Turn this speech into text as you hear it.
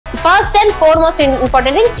First and foremost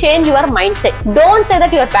important thing, change your mind set. Don't say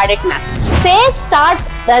that your bad at maths. Say start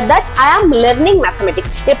that I am learning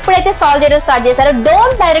mathematics. ఎప్పుడైతే solve చేయడం start చేశారో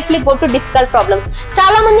don't directly go to difficult problems.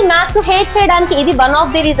 చాలా మంది maths hate చేయడానికి ఇది one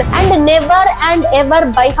of the reason. And never and ever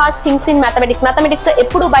by heart things in mathematics. Mathematics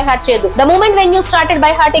ఎప్పుడు by heart చేయదు. The moment when you started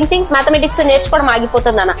by hearting things, mathematics నేర్చుకోవడం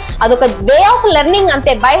ఆగిపోతుంది అన్న. అదొక వే ఆఫ్ లెర్నింగ్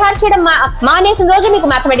అంతే. బై హార్ట్ చేయడం మానేసిన రోజు మీకు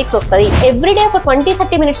మ్యాథమెటిక్స్ వస్తుంది. ఎవ్రీడే ఒక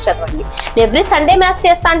 20-30 minutes చదవండి. ఎవ్రీ సండే మ్యాథ్స్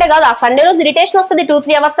చేస్తా అంటే కాదు, ఆ సండే రోజు ఇరిటేషన్ వస్తుంది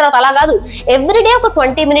 2-3 hours తర్వాత, అలా కాదు. ఎవ్రీడే ఒక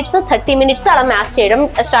 20 minutes 30 minutes అలా మ్యాథ్స్ చేయడం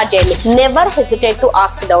స్టార్ట్ చేయండి. Never hesitate to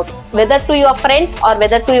ask doubts, whether to your friends or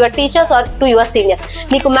whether to your teachers are to your seniors.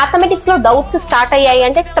 మీకు మ్యాథమెటిక్స్ లో డౌట్స్ స్టార్ట్ అయ్యాయి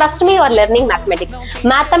అంటే trust me, your learning mathematics.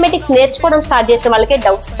 Mathematics నేర్చుకోవడం start చేసిన వాళ్ళకే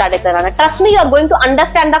డౌట్స్ స్టార్ట్ అవుతారు. Trust me, your going to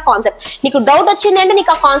understand the concept. నీకు doubt వచ్చింది అంటే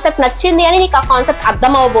నీకు ఆ కాన్సెప్ట్ నచ్చింది అని, నీకు ఆ కాన్సెప్ట్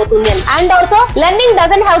అర్థం అవబోతుంది అని. And also learning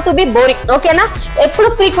doesn't have to be boring. ఓకేనా? ఎప్పుడు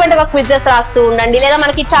ఫ్రీక్వెంట్ గా క్విజెస్ రాస్తూ ఉండండి. లేదా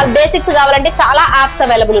మనకి చాలా బేసిక్స్ కావాలంటే చాలా యాప్స్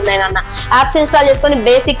అవైలబుల్ ఉన్నాయి నాన్న. యాప్స్ ఇన్స్టాల్ చేసుకొని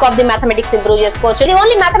basic of the mathematics improve చేసుకోవచ్చు. ఇది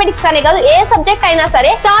ఓన్లీ మ్యాథమెటిక్స్ అనే కాదు, ఏ సబ్జెక్ట్ అయినా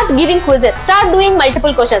సరే. Start giving quizzes, start doing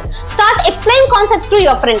multiple questions, start explain concepts to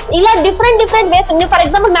your friends. ఇలా different ways. For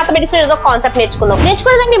example mathematics ఏదో కాన్సెప్ట్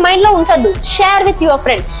నేర్చుకున్నది నీ మైండ్ లో ఉంచొద్దు. Share with your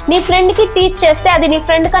friend. నీ ఫ్రెండ్ కి టీచ్ చేస్తే అది నీ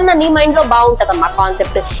ఫ్రెండ్ కన్నా నీ మైండ్ లో బాగుంటది అమ్మా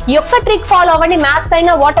కాన్సెప్ట్. ఈ ఒక్క ట్రిక్ ఫాలో అవ్వండి. మ్యాథ్స్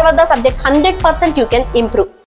అయినా what ever the subject 100% you can improve.